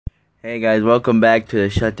Hey guys, welcome back to the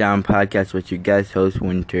Shutdown Podcast with your guest host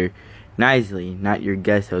Winter Knisley, not your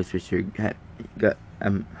guest host, but your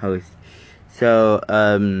host.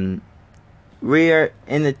 So, we are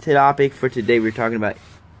in the topic for today. We're talking about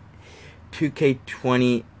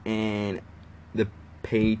 2K20 and the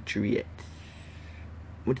Patriots.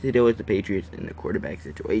 What's the deal with the Patriots and the quarterback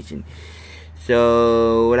situation?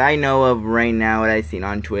 So, what I know of right now, what I've seen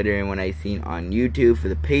on Twitter and what I've seen on YouTube for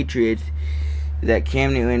the Patriots, that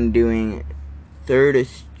Cam Newton doing third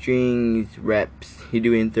string reps. He's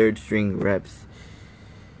doing third string reps.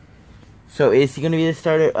 So is he gonna be the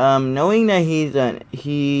starter? Knowing that he's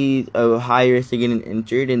a high risk of getting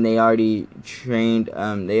injured, and they already trained.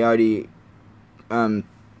 Got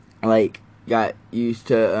used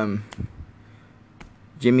to not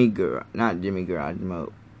Jimmy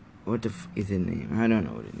Garoppolo. What the is his name? I don't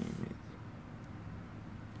know what his name is.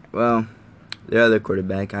 Well, the other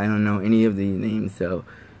quarterback, I don't know any of these names, so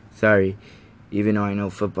sorry. Even though I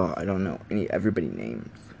know football, I don't know everybody's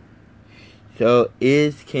names. So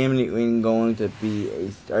is Cam Newton going to be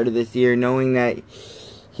a starter this year, knowing that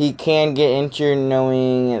he can get injured,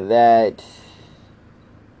 knowing that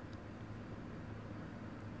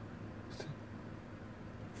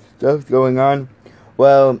stuff's going on?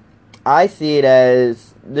 Well, I see it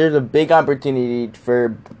as there's a big opportunity for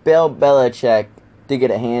Bill Belichick to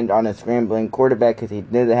get a hand on a scrambling quarterback, because he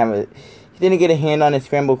didn't get a hand on a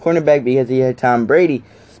scrambled quarterback because he had Tom Brady.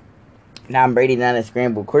 Tom Brady's not a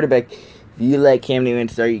scrambled quarterback. If you let Cam Newton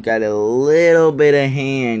start, you got a little bit of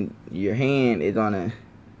hand. Your hand is on a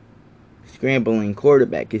scrambling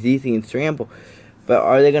quarterback because he's seen scramble. But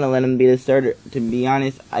are they going to let him be the starter? To be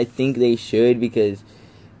honest, I think they should, because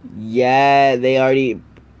they already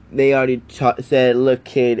said, look,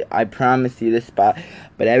 kid, I promise you this spot.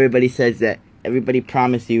 But everybody says that. Everybody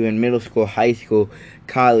promised you in middle school, high school,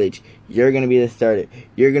 college, you're going to be the starter.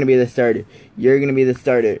 You're going to be the starter. You're going to be the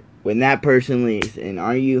starter when that person leaves. And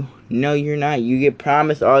are you? No, you're not. You get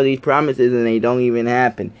promised all these promises and they don't even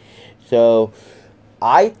happen. So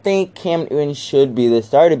I think Cam Newton should be the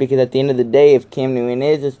starter, because at the end of the day, if Cam Newton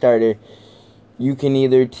is a starter, you can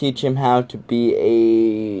either teach him how to be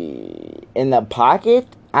in the pocket.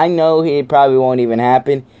 I know it probably won't even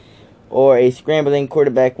happen. Or a scrambling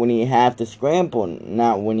quarterback when he have to scramble,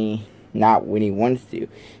 not when he wants to.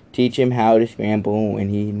 Teach him how to scramble when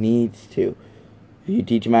he needs to. If you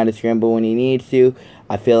teach him how to scramble when he needs to,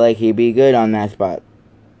 I feel like he'd be good on that spot.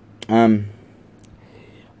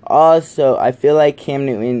 Also, I feel like Cam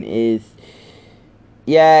Newton is,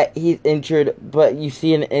 he's injured, but you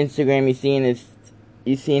see in Instagram, you see in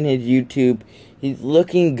his YouTube, he's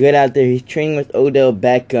looking good out there. He's training with Odell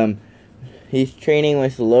Beckham. He's training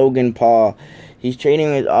with Logan Paul. He's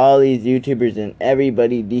training with all these YouTubers and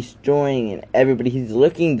everybody, destroying and everybody. He's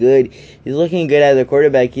looking good. He's looking good as a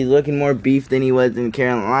quarterback. He's looking more beef than he was in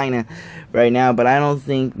Carolina right now. But I don't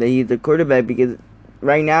think that he's a quarterback, because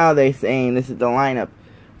right now they're saying this is the lineup.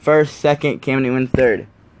 First, second, Cam Newton third.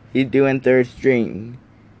 He's doing third string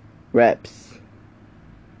reps.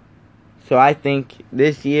 So I think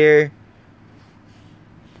this year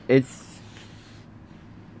it's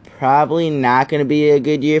probably not going to be a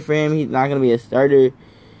good year for him. He's not going to be a starter.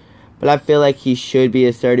 But I feel like he should be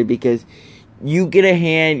a starter, because you get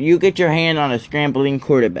your hand on a scrambling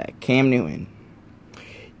quarterback, Cam Newton.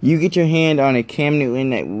 You get your hand on a Cam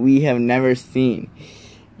Newton that we have never seen.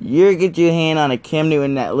 You get your hand on a Cam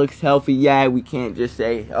Newton that looks healthy. Yeah, we can't just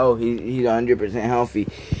say, oh, he's 100% healthy.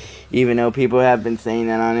 Even though people have been saying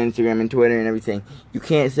that on Instagram and Twitter and everything. You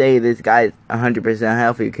can't say this guy's 100%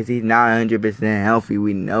 healthy, because he's not 100% healthy.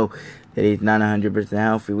 We know that he's not 100%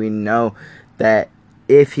 healthy. We know that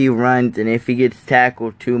if he runs and if he gets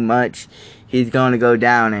tackled too much, he's going to go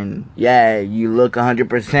down. And you look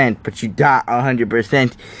 100%, but you're not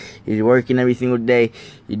 100%. He's working every single day.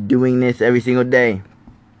 He's doing this every single day.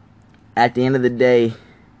 At the end of the day,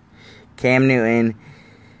 Cam Newton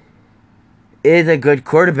is a good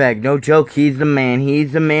quarterback. No joke. He's the man.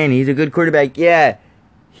 He's a good quarterback. Yeah.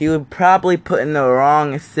 He would probably put in the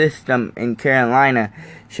wrong system in Carolina.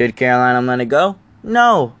 Should Carolina let it go?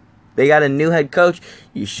 No. They got a new head coach.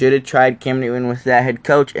 You should have tried Cam Newton with that head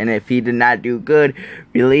coach. And if he did not do good,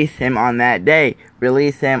 release him on that day.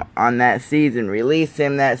 Release him on that season. Release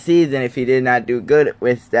him that season if he did not do good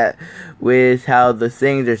with how the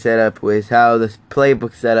things are set up, with how the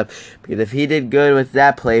playbook's set up. Because if he did good with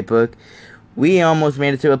that playbook, we almost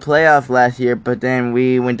made it to a playoff last year, but then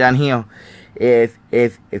we went downhill. If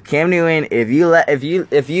Cam Newton, if you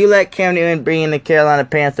let Cam Newton bring in the Carolina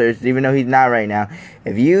Panthers, even though he's not right now,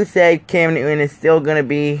 if you said Cam Newton is still gonna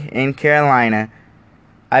be in Carolina,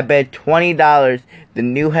 I bet $20 the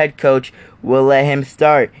new head coach we'll let him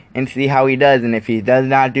start and see how he does. And if he does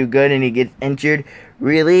not do good and he gets injured,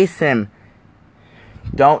 release him.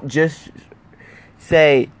 Don't just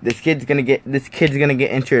say this kid's gonna get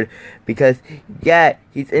injured, because yeah,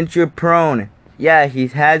 he's injury prone. Yeah, he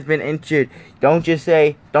has been injured. Don't just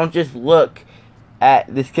look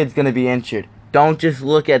at this kid's gonna be injured. Don't just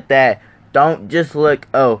look at that. Don't just look,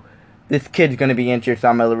 oh, this kid's gonna be injured, so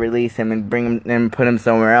I'm gonna release him and bring him and put him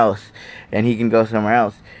somewhere else, and he can go somewhere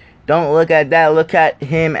else. Don't look at that. Look at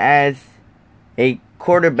him as a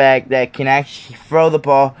quarterback that can actually throw the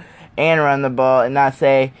ball and run the ball, and not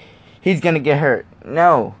say he's gonna get hurt.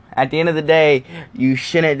 No. At the end of the day, you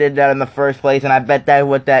shouldn't have did that in the first place, and I bet that's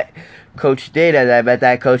what that coach did. I bet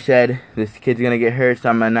that coach said, this kid's gonna get hurt, so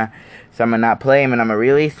I'm gonna not play him and I'm gonna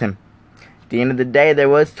release him. At the end of the day, there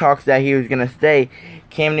was talks that he was gonna stay.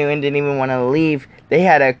 Cam Newton didn't even want to leave. They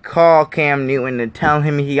had to call Cam Newton to tell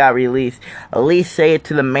him he got released. At least say it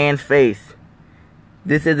to the man's face.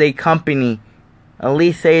 This is a company. At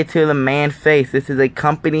least say it to the man's face. This is a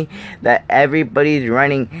company that everybody's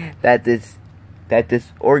running, that this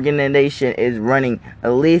organization is running. At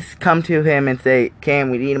least come to him and say,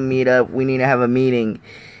 Cam, we need to meet up. We need to have a meeting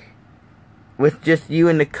with just you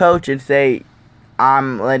and the coach and say,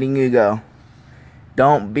 I'm letting you go.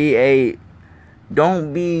 Don't be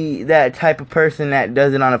that type of person that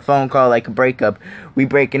does it on a phone call like a breakup. We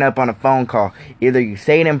breaking up on a phone call. Either you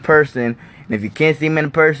say it in person, and if you can't see him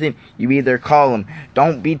in person, you either call him.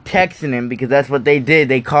 Don't be texting him, because that's what they did.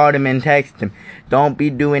 They called him and texted him. Don't be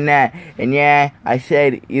doing that. And yeah, I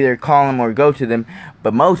said either call him or go to them,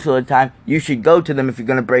 but most of the time, you should go to them if you're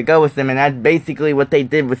going to break up with them, and that's basically what they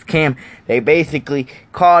did with Cam. They basically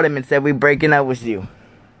called him and said, we breaking up with you.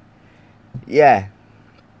 Yeah.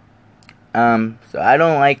 So I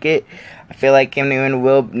don't like it. I feel like Cam Newton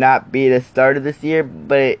will not be the starter this year,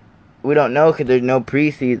 but we don't know because there's no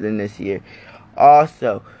preseason this year.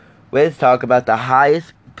 Also, let's talk about the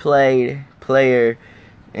highest paid player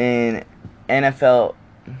in NFL,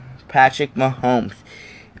 Patrick Mahomes.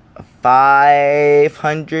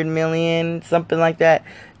 $500 million, something like that,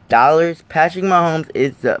 dollars. Patrick Mahomes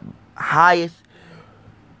is the highest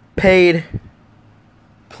paid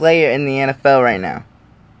player in the NFL right now.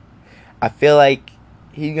 I feel like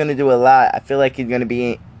he's going to do a lot. I feel like he's going to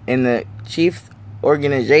be in the Chiefs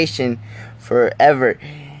organization forever.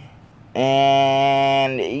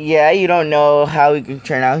 And yeah, you don't know how he could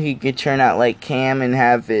turn out. He could turn out like Cam and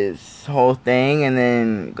have his whole thing and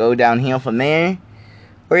then go downhill from there.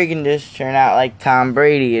 Or he can just turn out like Tom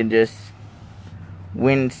Brady and just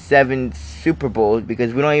win 7 Super Bowls,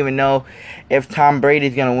 because we don't even know if Tom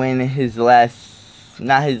Brady's going to win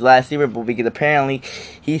not his last Super Bowl, because apparently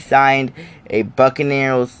he signed a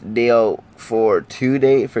Buccaneers deal for 2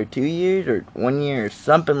 years or 1 year or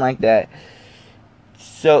something like that.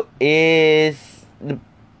 So is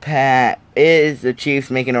the Chiefs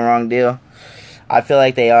making a wrong deal? I feel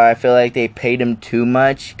like they are. I feel like they paid him too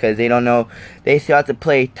much, because they don't know. They still have to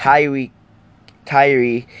play Tyree.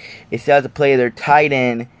 They still have to play their tight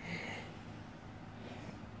end.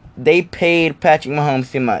 They paid Patrick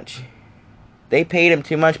Mahomes too much. They paid him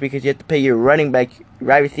too much, because you have to pay your running back,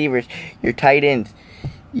 wide receivers, your tight ends,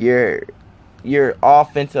 your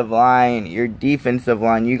offensive line, your defensive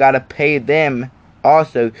line. You got to pay them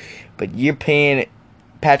also. But you're paying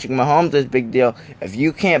Patrick Mahomes this big deal. If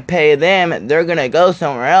you can't pay them, they're going to go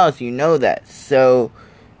somewhere else. You know that. So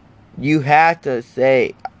you have to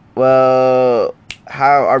say, well,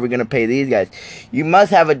 how are we going to pay these guys? You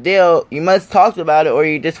must have a deal. You must talk about it, or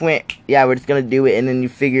you just went, yeah, we're just going to do it, and then you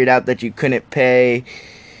figured out that you couldn't pay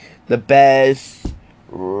the best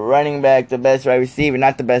running back, the best wide receiver.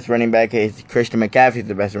 Not the best running back. Christian McCaffrey's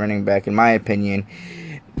the best running back, in my opinion.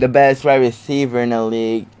 The best wide receiver in the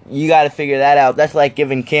league. You got to figure that out. That's like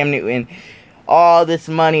giving Cam Newton all this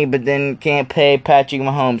money, but then can't pay Patrick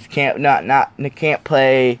Mahomes. Can't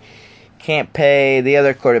pay the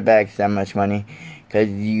other quarterbacks that much money, because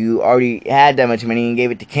you already had that much money and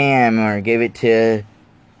gave it to Cam or gave it to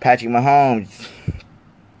Patrick Mahomes.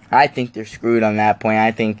 I think they're screwed on that point.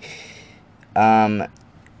 I think they're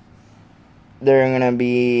gonna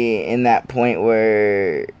be in that point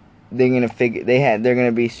where they're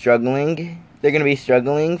gonna be struggling. They're gonna be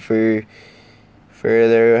struggling for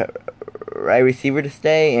their wide receiver to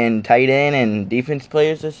stay and tight end and defense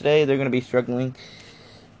players to stay. They're gonna be struggling.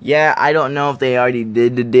 Yeah, I don't know if they already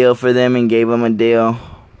did the deal for them and gave them a deal,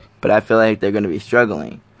 but I feel like they're going to be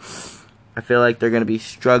struggling. I feel like they're going to be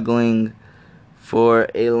struggling for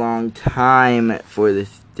a long time for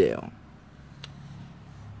this deal.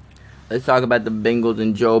 Let's talk about the Bengals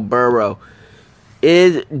and Joe Burrow.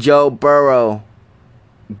 Is Joe Burrow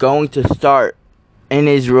going to start in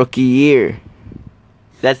his rookie year.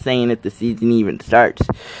 That's saying if the season even starts.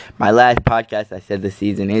 My last podcast, I said the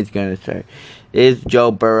season is going to start. Is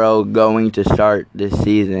Joe Burrow going to start this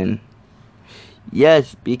season?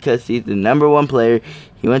 Yes, because he's the number one player.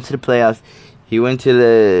 He went to the playoffs. He went to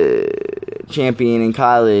the champion in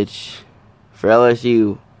college for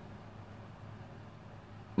LSU.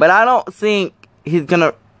 But I don't think he's going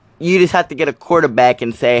to... You just have to get a quarterback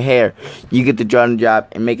and say, hey, you get the job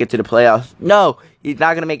and make it to the playoffs. No, he's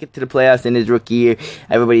not going to make it to the playoffs in his rookie year.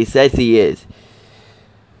 Everybody says he is.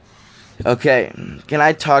 Okay, can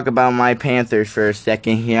I talk about my Panthers for a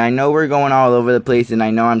second here? I know we're going all over the place, and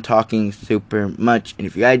I know I'm talking super much. And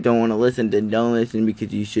if you guys don't want to listen, then don't listen,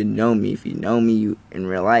 because you should know me. If you know me in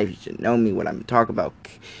real life, you should know me what I'm talking about.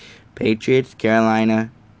 Patriots,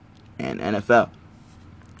 Carolina, and NFL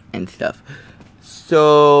and stuff.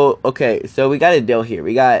 So, okay, so we got a deal here.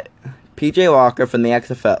 We got PJ Walker from the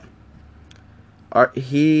XFL.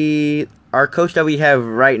 Our coach that we have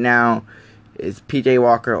right now is PJ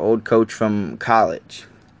Walker, old coach from college.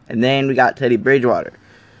 And then we got Teddy Bridgewater,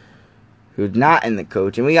 who's not in the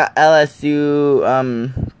coach. And we got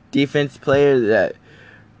LSU defense players that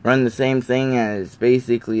run the same thing as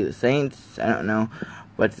basically the Saints. I don't know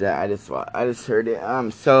what's that. I just heard it.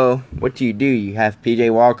 So what do? You have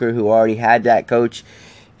PJ Walker, who already had that coach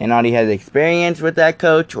and already has experience with that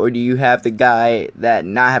coach, or do you have the guy that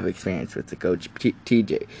not have experience with the coach,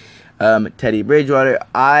 Teddy Bridgewater?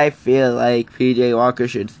 I feel like PJ Walker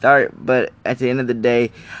should start, but at the end of the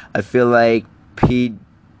day, I feel like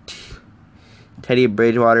Teddy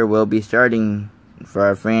Bridgewater will be starting for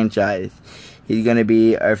our franchise. He's gonna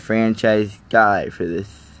be our franchise guy for this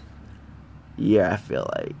year. I feel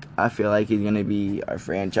like he's gonna be our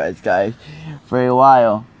franchise guy for a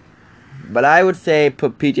while. But I would say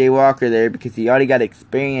put PJ Walker there because he already got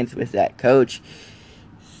experience with that coach.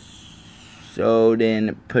 So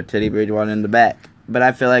then put Teddy Bridgewater in the back. But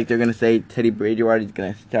I feel like they're going to say Teddy Bridgewater is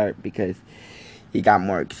going to start because he got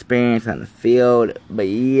more experience on the field. But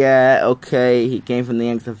yeah, okay, he came from the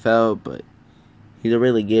XFL, but he's a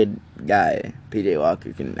really good guy. PJ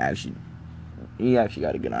Walker he actually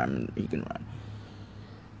got a good arm and he can run.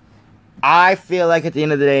 I feel like at the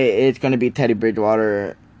end of the day, it's going to be Teddy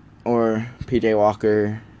Bridgewater or PJ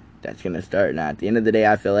Walker that's going to start. Now, at the end of the day,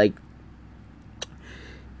 I feel like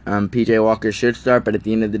PJ Walker should start, but at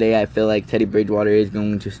the end of the day, I feel like Teddy Bridgewater is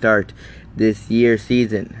going to start this year's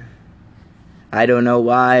season. I don't know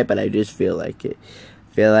why, but I just feel like it.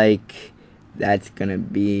 I feel like that's going to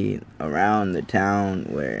be around the town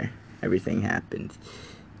where everything happens.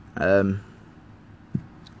 The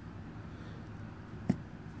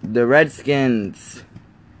Redskins,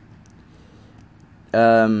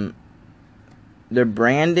 their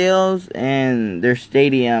brand deals and their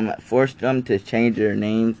stadium forced them to change their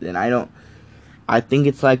names, and I think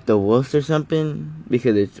it's like the Wolves or something,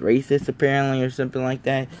 because it's racist apparently or something like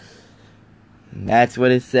that. That's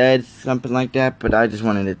what it said, something like that, but I just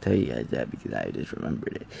wanted to tell you guys that because I just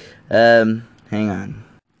remembered it. Hang on.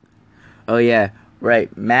 Oh yeah,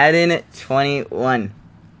 right, Madden 21.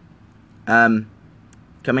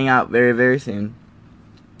 Coming out very, very soon.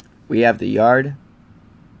 We have the Yard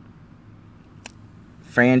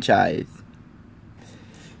franchise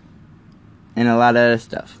and a lot of other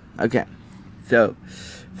stuff. Okay, so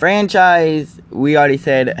franchise, we already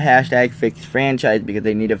said hashtag fix franchise because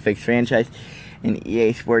they need to fix franchise, and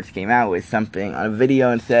EA Sports came out with something on a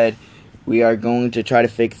video and said we are going to try to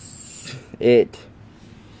fix it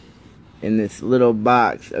in this little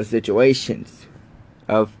box of situations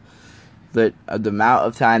of the amount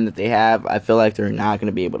of time that they have. I feel like they're not going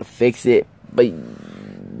to be able to fix it, but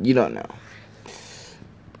you don't know.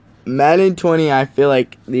 Madden 20, I feel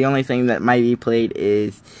like the only thing that might be played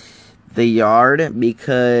is the Yard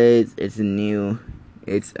because it's a new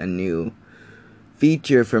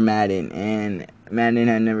feature for Madden, and Madden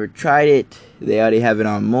had never tried it. They already have it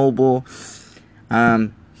on mobile,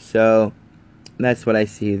 so that's what I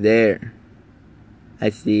see there.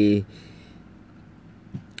 I see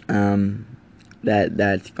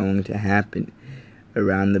that's going to happen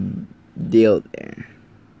around the deal there.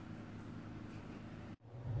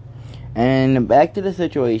 And back to the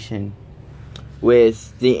situation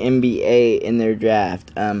with the NBA in their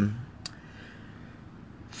draft.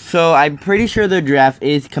 So I'm pretty sure the draft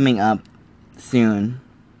is coming up soon.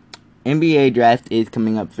 NBA draft is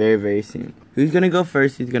coming up very, very soon. Who's going to go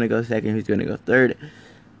first? Who's going to go second? Who's going to go third?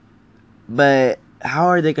 But how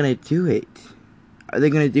are they going to do it? Are they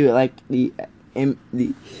going to do it like the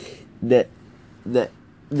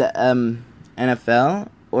NFL,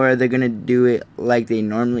 or are they going to do it like they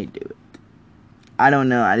normally do it? I don't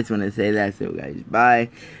know. I just want to say that. So, guys, bye.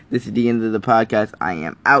 This is the end of the podcast. I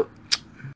am out.